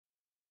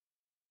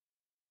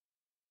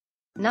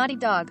Naughty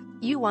Dog,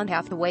 you won't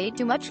have to wait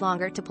too much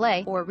longer to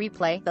play or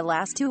replay the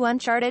last two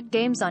Uncharted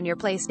games on your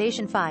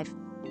PlayStation 5.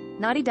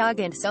 Naughty Dog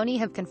and Sony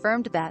have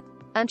confirmed that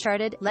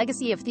Uncharted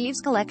Legacy of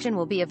Thieves Collection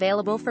will be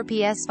available for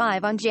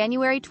PS5 on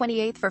January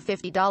 28 for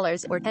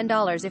 $50 or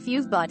 $10 if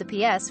you've bought the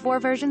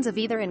PS4 versions of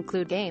either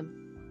include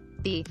game.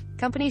 The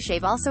company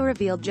have also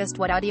revealed just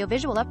what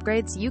audiovisual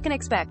upgrades you can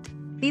expect.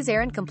 These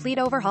aren't complete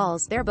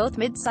overhauls, they're both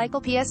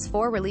mid-cycle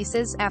PS4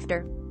 releases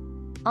after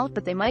all,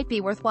 but they might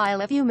be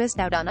worthwhile if you missed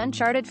out on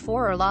Uncharted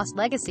 4 or Lost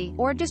Legacy,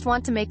 or just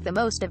want to make the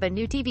most of a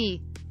new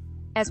TV.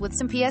 As with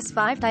some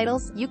PS5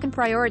 titles, you can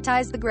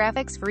prioritize the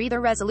graphics for either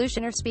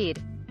resolution or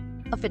speed.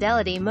 A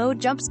fidelity mode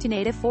jumps to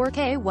native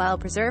 4K while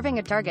preserving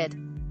a target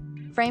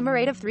frame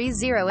rate of 30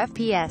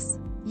 FPS.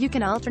 You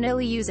can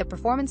alternately use a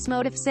performance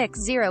mode if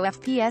 60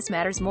 FPS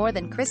matters more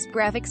than crisp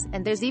graphics,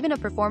 and there's even a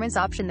performance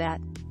option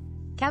that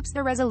caps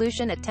the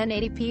resolution at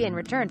 1080p in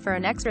return for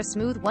an extra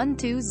smooth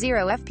 120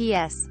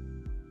 FPS.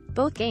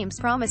 Both games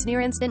promise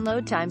near-instant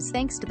load times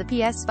thanks to the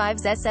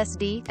PS5's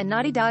SSD, and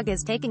Naughty Dog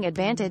is taking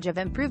advantage of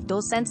improved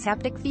DualSense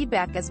haptic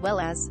feedback as well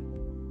as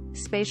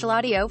spatial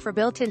audio for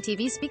built-in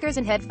TV speakers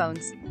and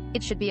headphones.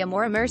 It should be a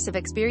more immersive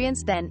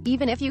experience then,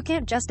 even if you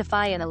can't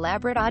justify an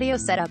elaborate audio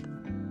setup.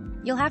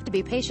 You'll have to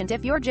be patient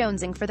if you're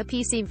jonesing for the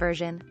PC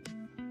version.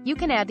 You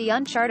can add the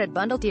Uncharted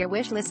bundle to your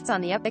wish lists on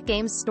the Epic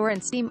Games Store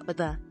and Steam, but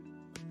the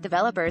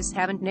developers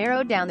haven't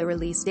narrowed down the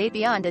release date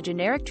beyond a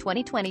generic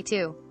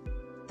 2022.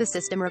 The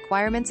system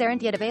requirements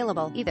aren't yet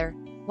available, either.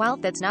 While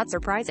that's not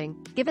surprising,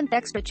 given the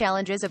extra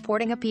challenges of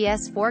porting a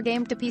PS4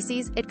 game to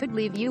PCs, it could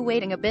leave you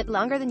waiting a bit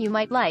longer than you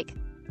might like.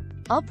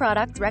 All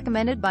products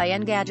recommended by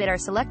Engadget are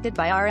selected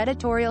by our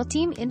editorial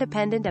team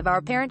independent of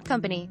our parent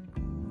company.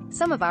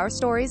 Some of our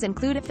stories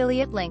include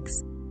affiliate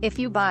links. If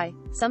you buy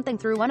something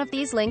through one of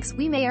these links,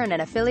 we may earn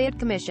an affiliate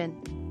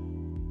commission.